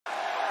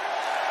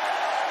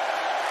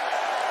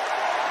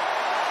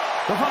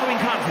The following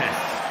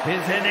contest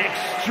is an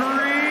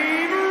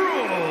Extreme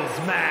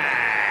Rules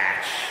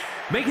match.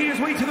 Making his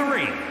way to the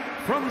ring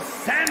from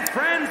San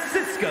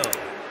Francisco,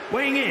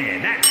 weighing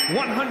in at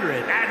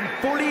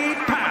 148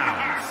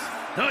 pounds,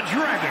 the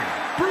Dragon,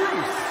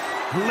 Bruce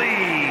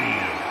Lee.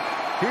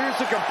 Here's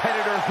a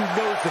competitor who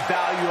knows the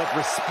value of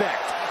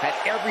respect. At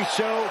every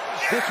show,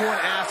 this one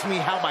asks me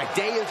how my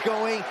day is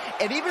going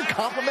and even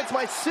compliments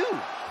my suit.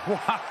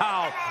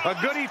 Wow, a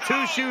goody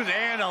two-shoes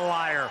and a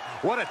liar.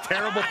 What a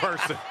terrible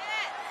person.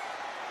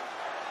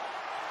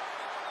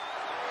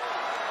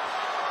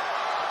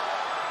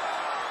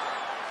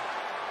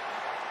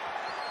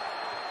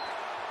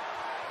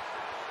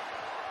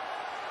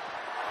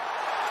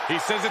 He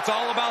says it's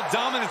all about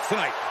dominance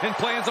tonight and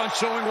plans on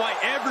showing why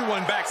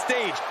everyone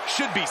backstage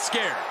should be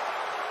scared.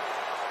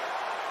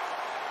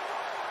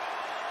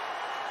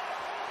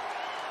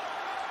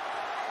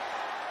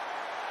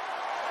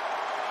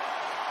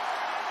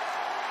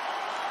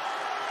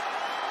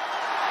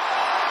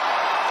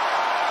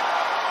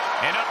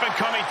 An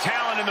up-and-coming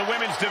talent in the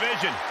women's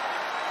division.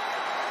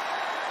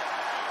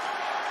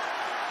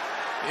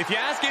 If you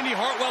ask Indi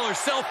Hartwell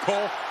herself,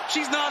 Cole,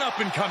 she's not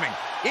up-and-coming.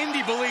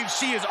 Indi believes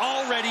she is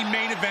already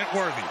main event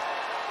worthy.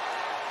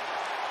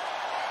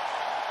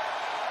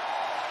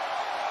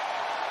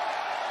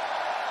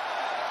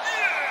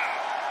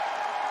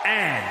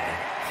 And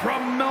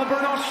from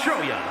Melbourne,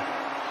 Australia,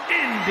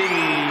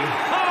 Indi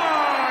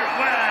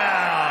Hartwell.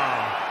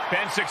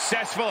 Been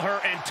successful her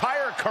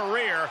entire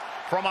career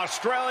from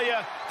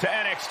Australia to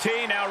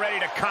NXT, now ready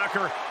to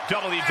conquer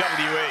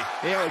WWE.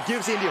 Yeah, what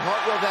gives Indi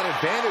Hartwell that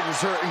advantage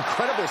is her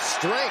incredible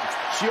strength.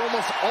 She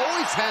almost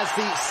always has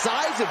the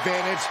size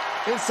advantage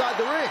inside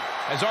the ring.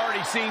 Has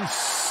already seen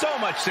so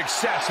much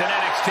success in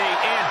NXT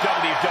and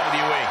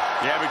WWE.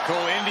 Yeah, but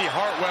Cole, Indi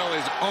Hartwell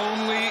is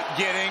only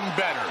getting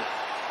better.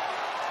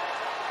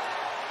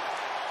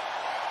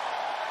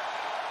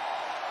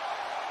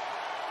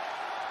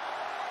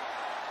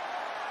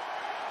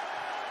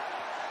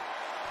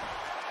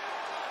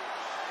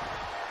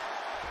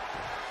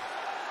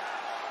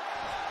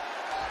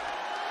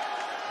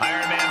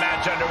 Iron Man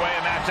match underway,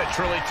 a match that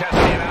truly tests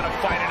the amount of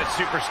fight in a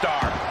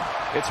superstar.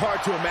 It's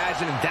hard to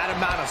imagine that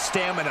amount of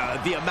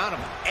stamina, the amount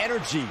of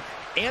energy,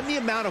 and the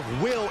amount of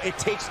will it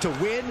takes to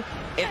win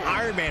an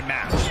Iron Man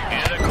match.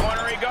 And the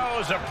corner he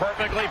goes, a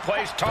perfectly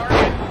placed target.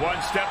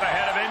 One step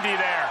ahead of Indi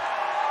there.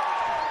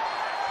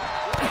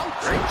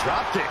 Great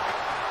drop kick.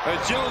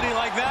 Agility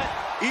like that,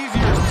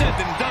 easier said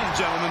than done,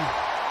 gentlemen.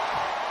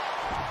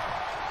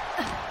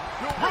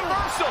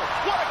 Reversal,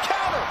 what a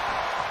counter!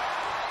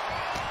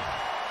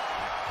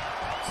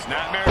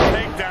 Snapmare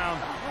takedown.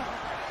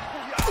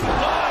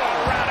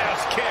 Oh,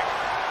 roundhouse kick.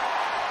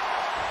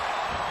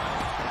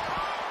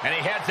 And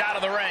he heads out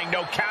of the ring.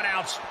 No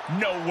countouts,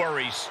 no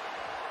worries.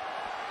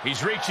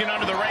 He's reaching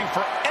under the ring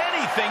for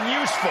anything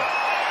useful.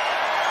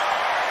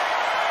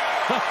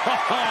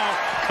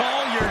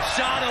 Call your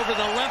shot over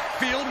the left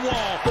field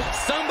wall.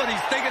 Somebody's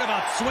thinking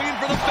about swinging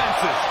for the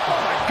fences. Oh,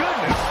 my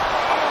goodness.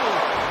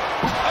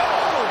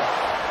 Oh!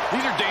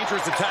 These are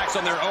dangerous attacks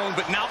on their own,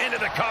 but now Into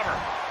the cover.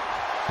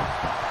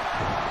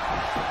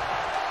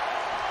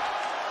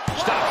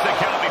 Stops the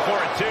count before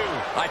a 2.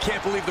 I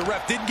can't believe the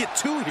ref didn't get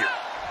 2 here.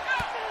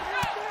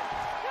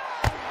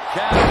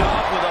 Capped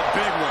off with a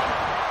big one.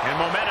 And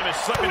momentum is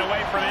slipping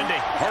away from Indi.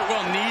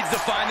 Hartwell needs to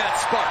find that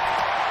spark.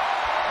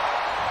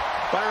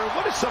 Byron,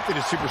 what is something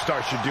a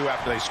superstar should do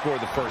after they score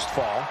the first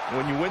fall?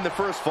 When you win the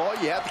first fall,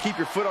 you have to keep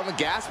your foot on the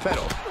gas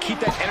pedal.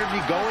 Keep that energy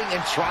going and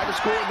try to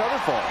score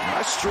another fall.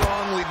 I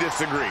strongly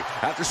disagree.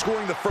 After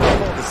scoring the first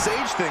fall, the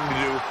sage thing to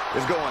do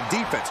is go on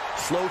defense.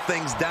 Slow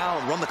things down,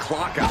 run the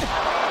clock out.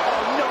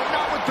 Oh, no,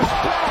 not with the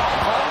spell.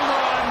 Home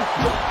run.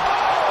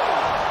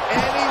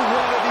 Any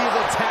one of these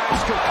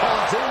attacks could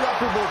cause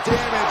irreparable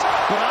damage,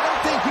 but I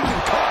don't think you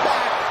can come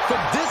back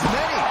from this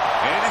many.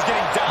 And it is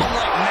getting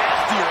downright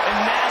nastier and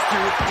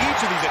nastier with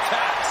each of these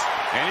attacks.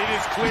 And it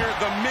is clear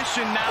the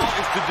mission now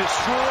is to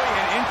destroy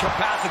and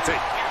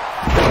incapacitate.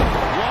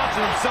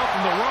 Launching himself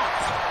from the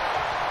ropes.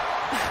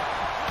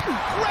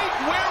 Great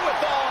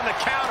wherewithal on the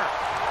counter.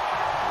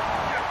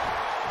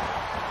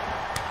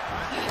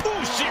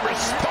 Ooh, she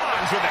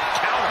responds with a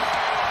counter.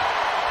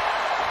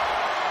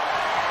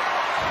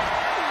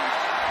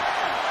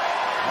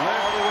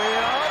 All the way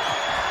up.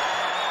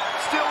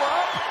 Still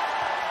up.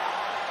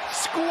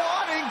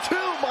 Squatting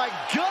too, my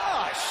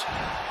gosh.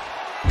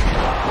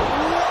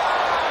 Wow.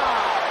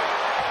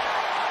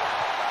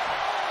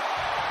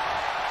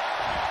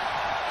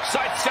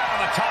 Sights set on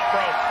the top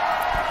rope.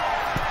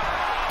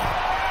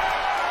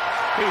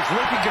 He's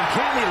looking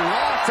completely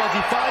lost as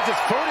he finds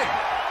his footing.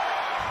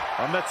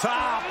 From the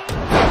top.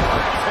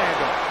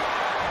 Handle.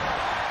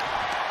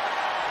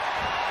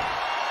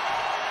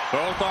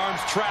 Both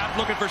arms trapped,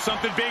 looking for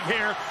something big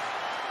here.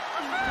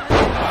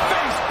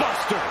 Face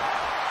buster.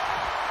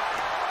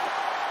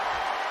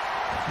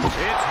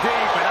 It's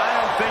deep, and I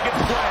don't think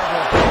it's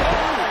playable.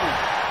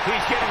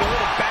 He's getting a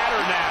little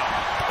battered now.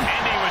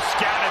 Indi was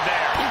scouted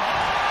there.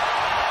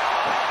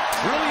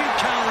 Brilliant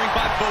countering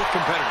by both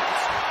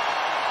competitors.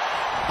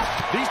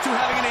 These two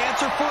having an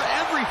answer for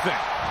everything.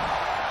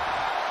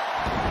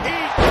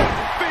 Eat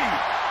defeat.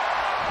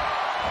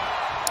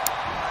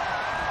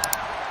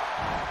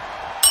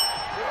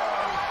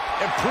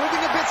 And proving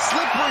a bit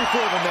slippery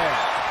for them there.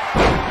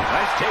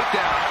 Nice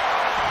takedown.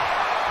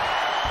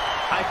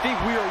 I think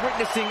we are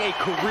witnessing a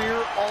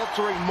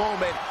career-altering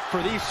moment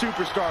for these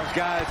superstars,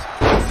 guys.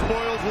 The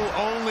spoils will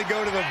only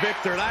go to the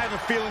victor, and I have a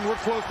feeling we're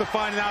close to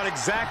finding out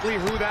exactly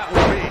who that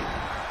will be.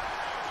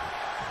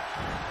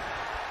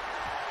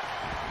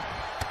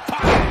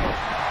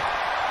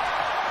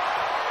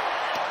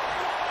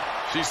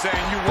 She's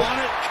saying, you want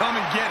it? Come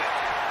and get it.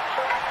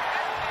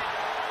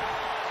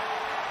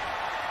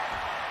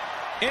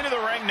 Into the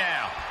ring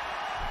now.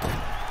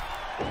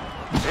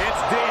 It's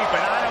deep,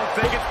 and I don't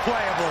think it's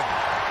playable.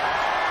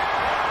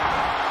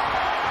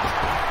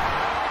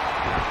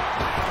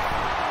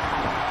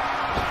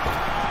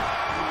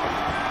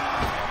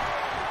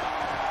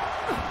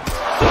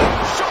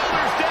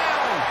 Shoulders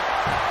down.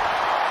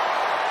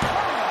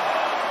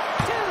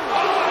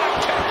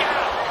 Oh, kick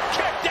out.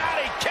 Kicked out.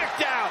 He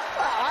kicked out.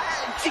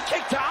 She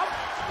kicked out?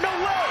 No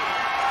way!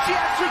 She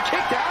actually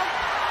kicked out?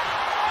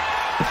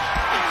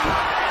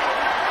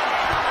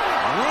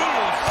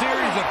 Brutal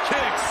series of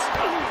kicks.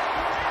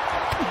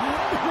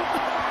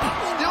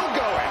 Still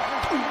going.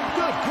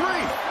 Good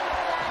grief.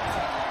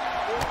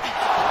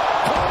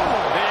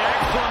 The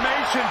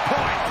exclamation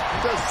point.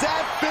 Does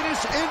that finish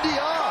Indi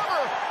off?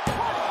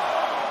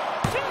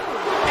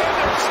 And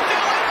they're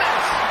still in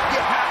this.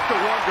 You have to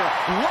wonder,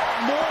 what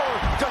more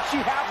does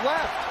she have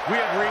left? We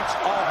have reached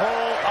a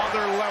whole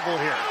other level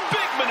here.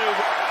 Big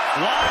maneuver.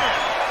 Lion.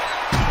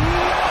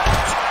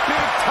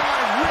 Big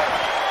time rip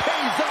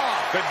pays off.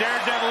 The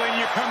daredevil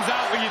in you comes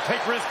out when you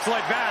take risks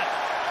like that.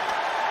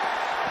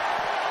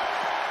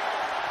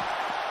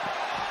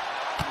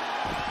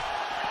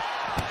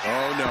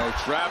 Oh no,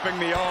 trapping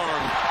the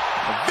arm.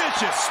 A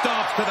vicious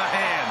stomp to the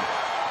hand.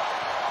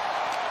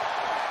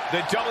 The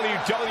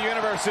WWE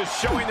Universe is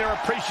showing their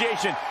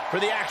appreciation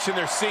for the action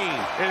they're seeing.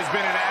 It has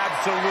been an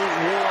absolute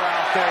war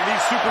out there.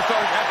 These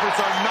superstars'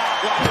 efforts are not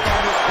lost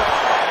on this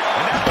crowd.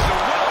 And that was a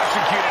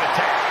well-executed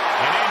attack.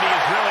 And Indi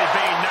is really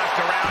being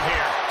knocked around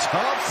here.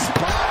 Tough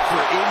spot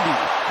for Indi.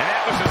 And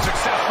that was a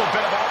successful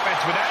bit of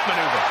offense with that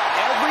maneuver.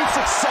 Every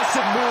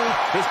successive move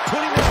is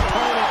putting their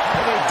opponent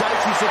in a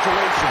dicey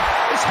situation.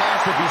 This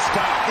has to be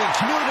stopped. The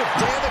cumulative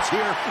damage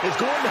here is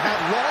going to have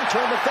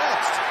long-term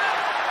effects.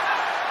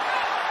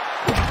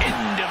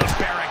 Into the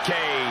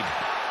barricade.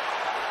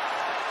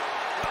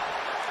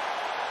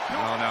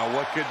 Oh no,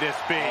 what could this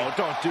be? Oh,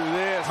 don't do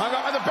this. Hung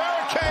up on the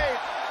barricade.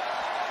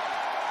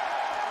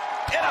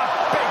 In a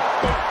big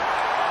boot.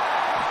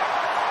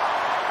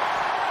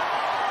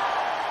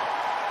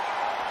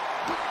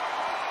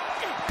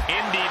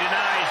 Indi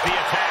denies the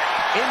attack.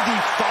 Indi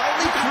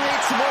finally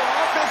creates some more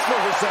offense for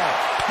herself.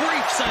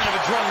 Brief sign of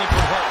adrenaline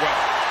from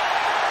Hartwell.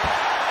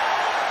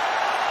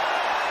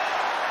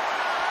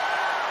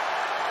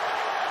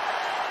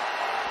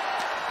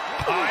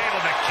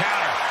 Able to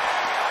counter.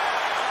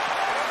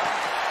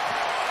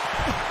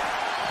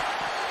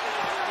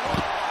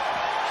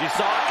 She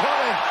saw it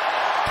coming.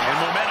 And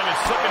momentum is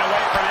slipping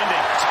away from Indi.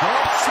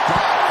 Tough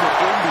spot for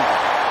Indi.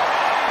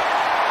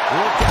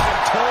 Look at him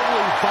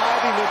totally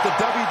vibing with the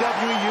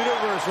WWE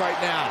Universe right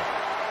now.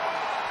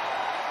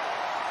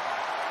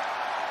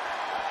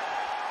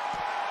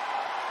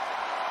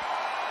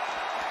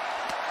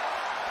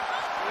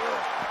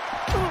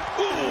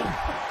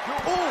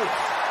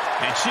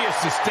 And she is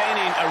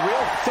sustaining a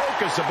real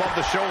focus above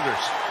the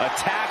shoulders.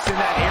 Attacks in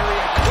that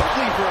area could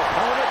leave her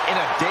opponent in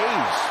a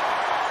daze.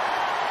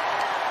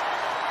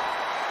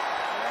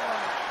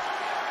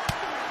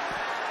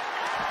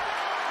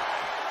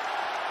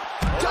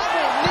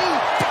 Double knee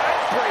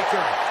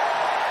backbreaker.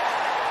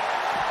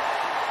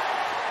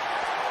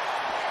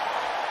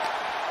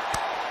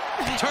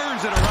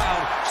 Turns it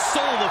around.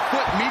 Sole of the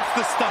foot meets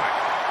the stomach.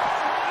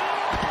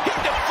 He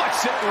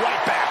deflects it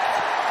right back.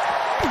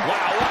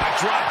 Wow, what a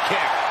drop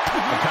kick. A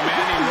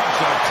commanding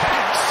rush of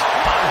attacks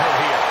on her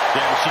heel.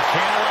 Yeah, she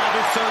can't allow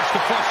this surge to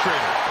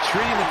frustrate her.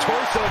 Treating the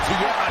torso to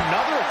yet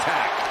another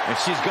attack. And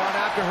she's gone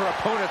after her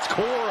opponent's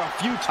core a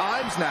few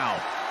times now.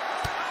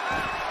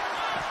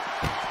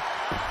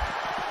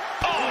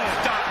 Oh,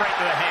 stop right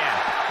to the hand.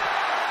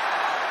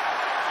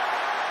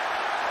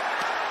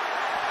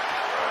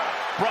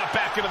 Brought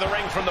back into the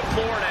ring from the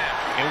floor now.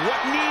 And what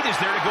need is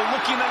there to go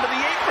looking under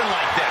the apron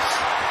like this?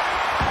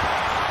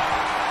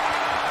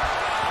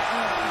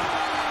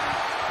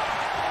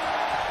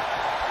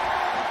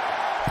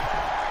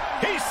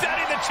 He's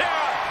setting the chair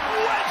up,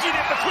 wedging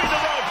it between the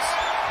ropes.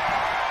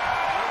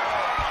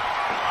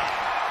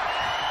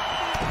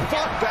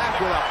 Fought back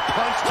with a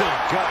punch to the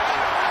gut.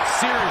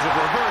 Series of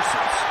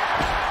reversals.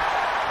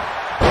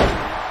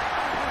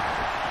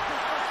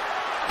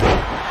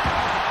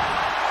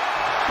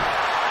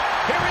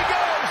 Here he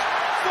goes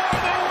for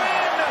the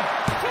win.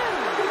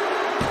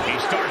 He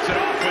starts it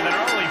off with an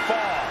early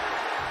fall.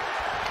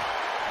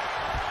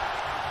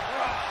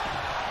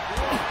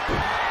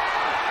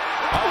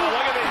 Oh,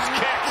 look at these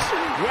kicks.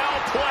 Well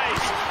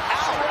placed.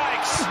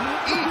 Outrights.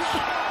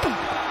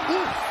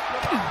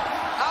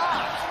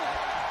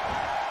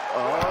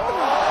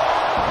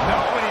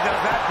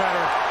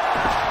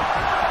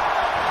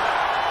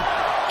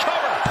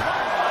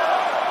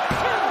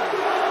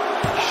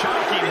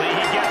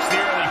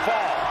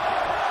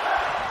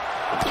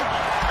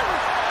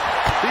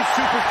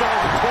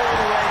 superstars are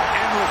toiling away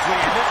endlessly,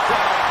 and this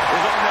crowd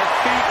is on their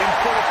feet in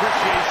full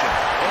appreciation.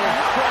 An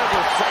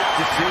incredible sight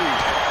to see.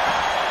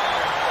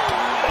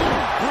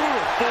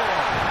 Brutal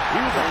forearm. He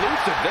was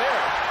elusive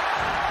there.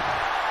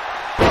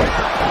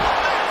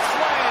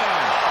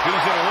 Slam.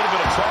 He's in a little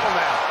bit of trouble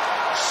now.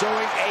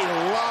 Showing a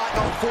lot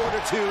of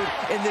fortitude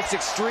in this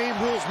Extreme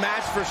Rules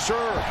match for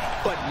sure,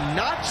 but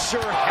not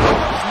sure how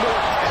much more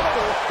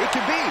tenable it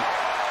can be.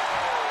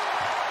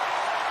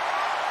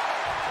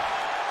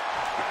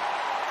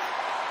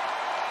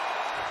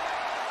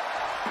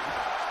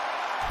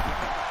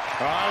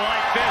 Oh, I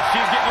like this.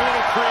 She's getting a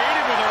little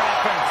creative with her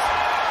offense.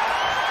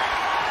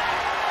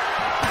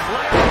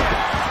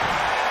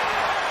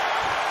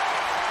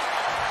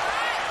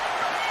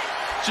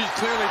 She's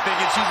clearly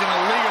thinking she's in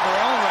a league of her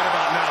own right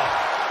about now.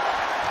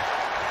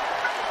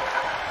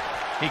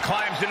 He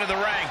climbs into the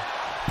ring.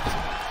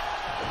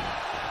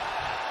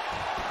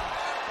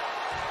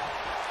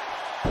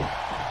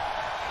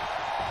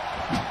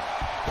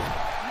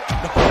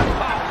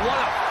 What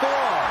a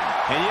forearm.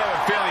 And you have a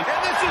feeling,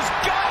 and this has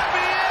got to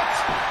be it.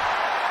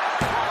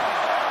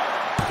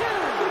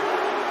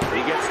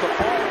 He gets the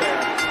fall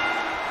there.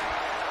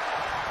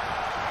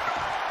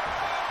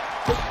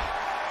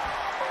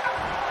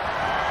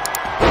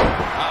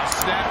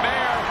 Snap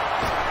air.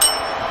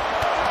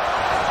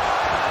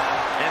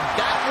 And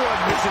that one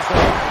misses the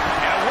mark.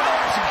 And a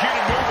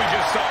well-executed move we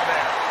just saw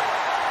there.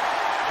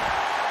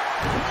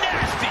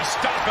 Nasty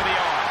stomp of the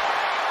arm.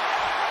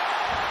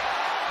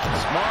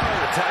 Smart,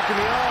 attacking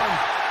the arm.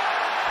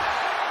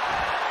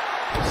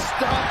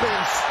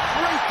 Stomping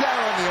straight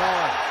down on the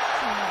arm.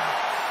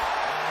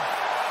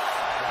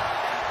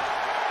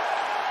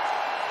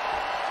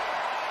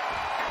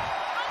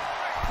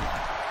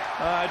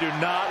 I do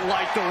not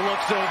like the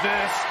looks of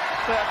this.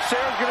 That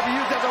chair's going to be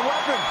used as a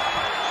weapon.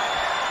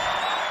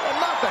 Well,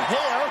 not the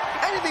hair.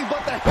 Anything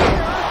but the hair.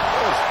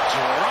 Just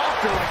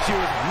dropped her like she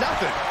was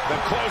nothing. The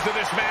close of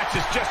this match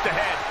is just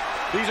ahead.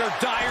 These are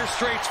dire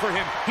straits for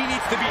him. He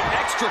needs to be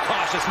extra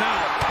cautious now.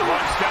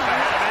 One step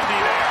ahead of Indi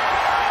there.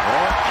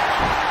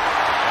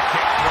 The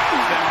kick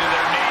drops them to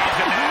their knees,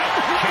 and now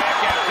kick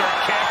after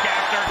kick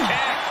after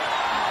kick.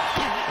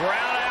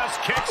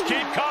 Roundhouse kicks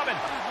keep coming.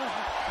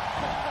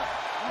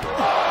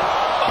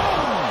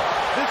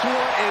 This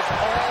one is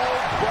all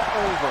but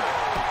over.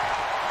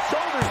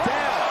 Shoulders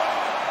down.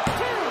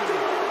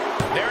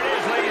 There it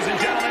is, ladies and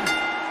gentlemen.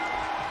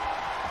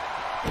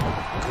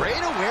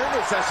 Great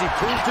awareness as she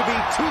proved to be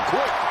too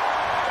quick.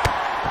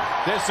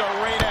 This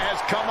arena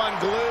has come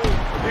unglued.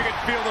 You can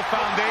feel the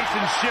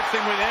foundation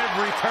shifting with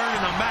every turn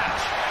in the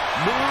match.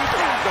 Moved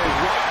at the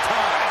right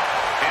time.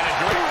 And a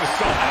direct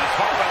assault as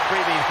Hartwell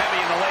breathing heavy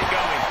in the late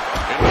going.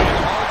 It will be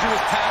an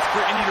arduous task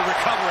for Indi to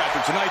recover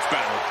after tonight's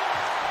battle.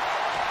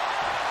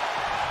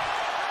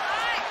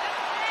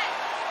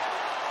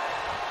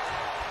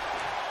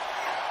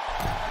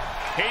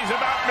 He's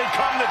about to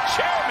become the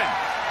chairman.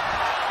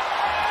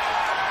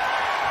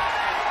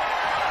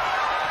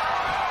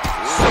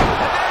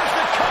 And there's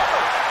the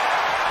cover.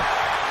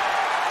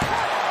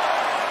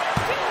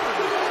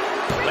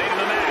 Late in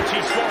the match, he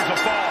scores a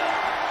fall.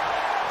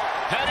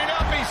 Heading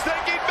up, he's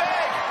thinking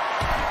big.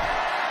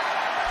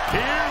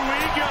 Here we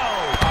go.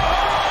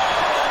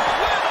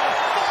 With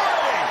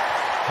authority.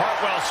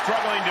 Hartwell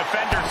struggling to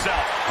defend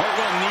herself.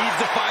 Hartwell needs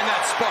to find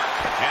that spark.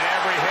 And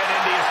every hit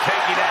Indi is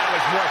taking out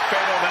is more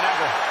fatal than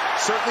ever.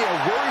 Certainly a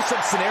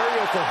worrisome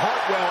scenario for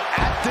Hartwell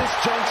at this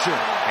juncture.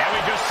 And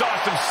we just saw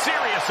some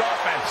serious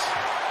offense.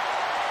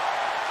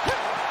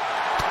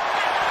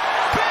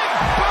 Big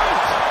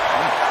boot!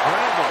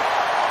 Incredible.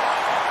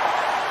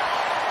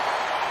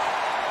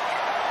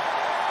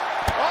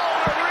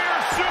 Oh, the rear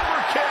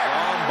super kick.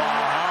 From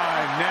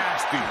behind,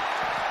 nasty.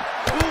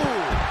 Ooh.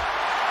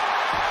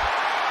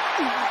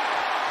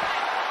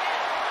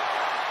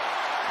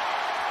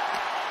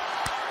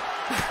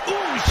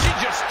 Ooh, she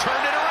just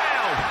turned it around.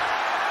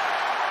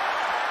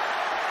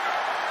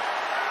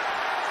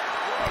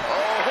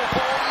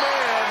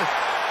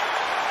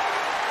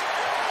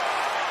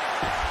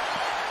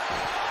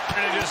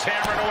 Just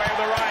hammered away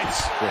with the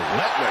rights.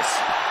 Relentless.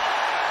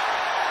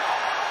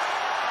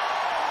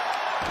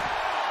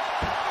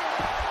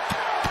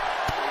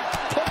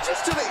 Punches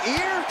to the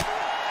ear?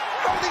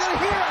 How are they going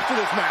to hear after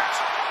this match?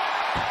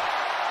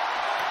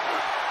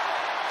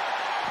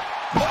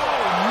 Oh,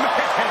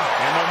 man.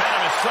 And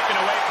momentum is slipping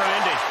away from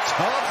Indi.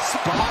 Tough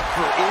spot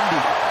for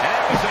Indi. And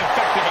that was an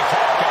effective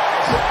attack,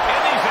 guys.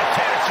 Indi's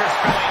attacks are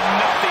spelling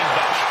nothing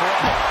but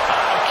trouble. I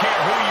don't care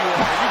who you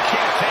are. You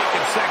can't take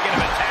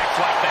consecutive attacks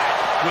like that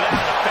without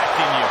it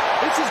affecting you.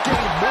 This is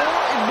getting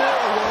more and more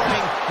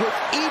alarming with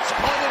each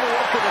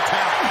uninterrupted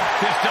attack.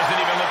 This doesn't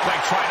even look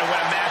like trying to win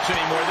a match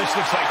anymore. This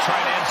looks like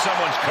trying to end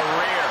someone's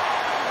career.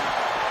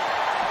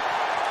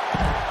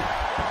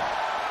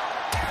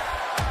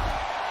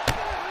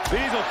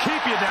 These will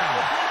keep you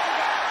down.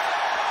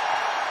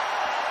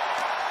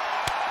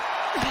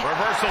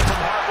 Reversal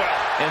from Hartwell.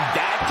 And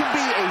that can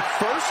be a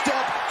first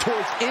step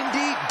towards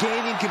Indi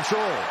gaining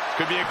control.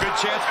 Could be a good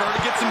chance for her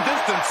to get some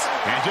distance.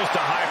 And just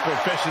a high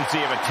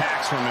proficiency of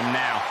attacks from him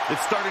now.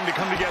 It's starting to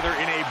come together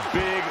in a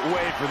big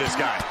way for this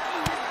guy.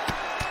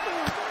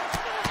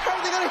 How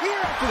are they going to hear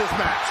after this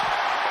match?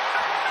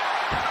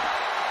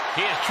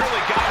 He has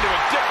truly gotten to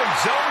a different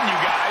zone, you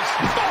guys.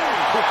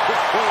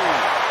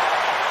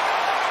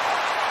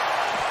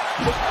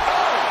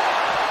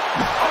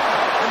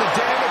 And the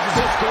damage is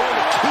just going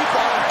to keep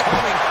on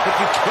coming if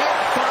you can't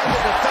find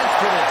the defense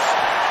for this.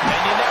 And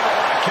you never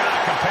want to count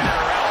a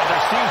competitor out, but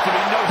there seems to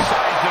be no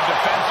signs of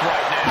defense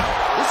right now.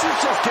 This is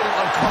just getting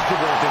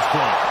uncomfortable at this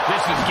point.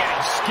 This is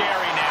getting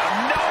scary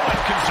now. No one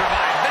can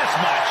survive this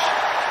much.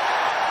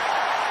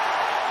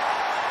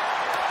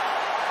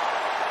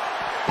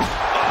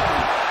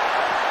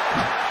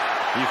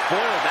 He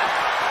foiled that.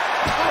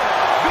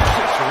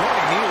 Vicious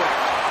running knee lift.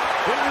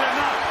 Is it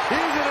enough?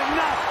 Is it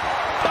enough?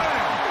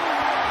 Bam!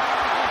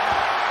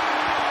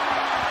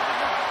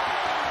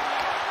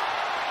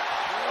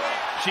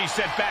 She's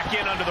sent back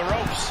in under the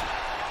ropes.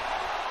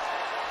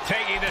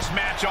 Taking this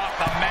match off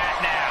the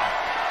mat now.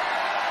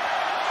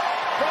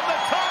 From the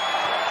top.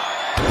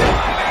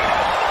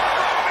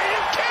 Are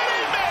you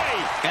kidding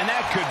me? And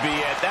that could be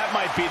it. That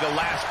might be the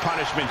last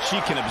punishment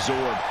she can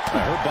absorb.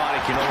 Her body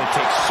can only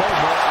take so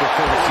much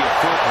before we see a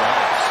full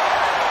collapse.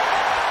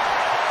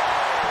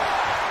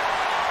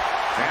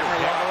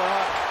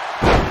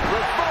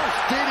 Reverse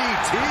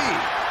DDT.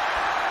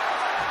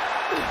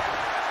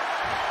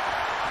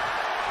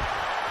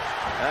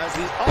 As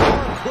the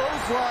arm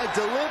clothesline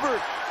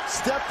delivered,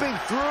 stepping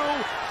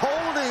through,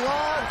 holding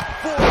on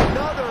for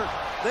another.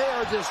 They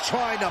are just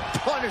trying to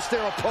punish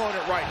their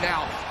opponent right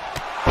now.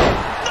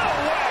 No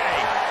way!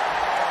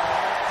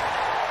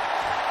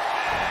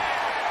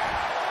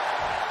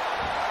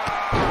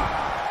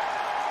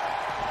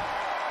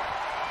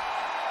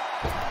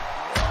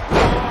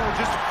 Oh,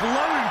 just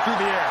floating through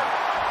the air.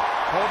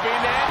 Hoping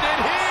to end it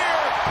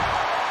here.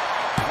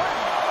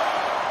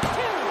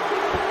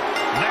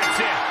 That's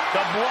it.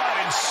 The blood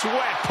and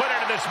sweat put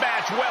into this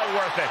match. Well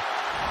worth it.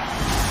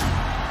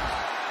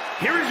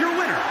 Here is your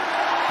winner,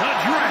 the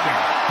Dragon,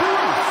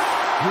 Bruce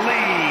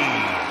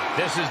Lee.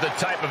 This is the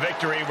type of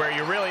victory where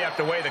you really have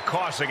to weigh the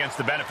costs against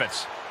the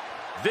benefits.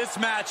 This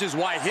match is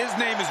why his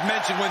name is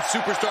mentioned when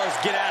superstars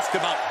get asked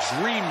about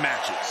dream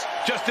matches.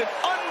 Just an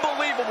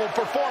unbelievable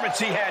performance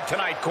he had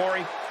tonight,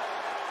 Corey.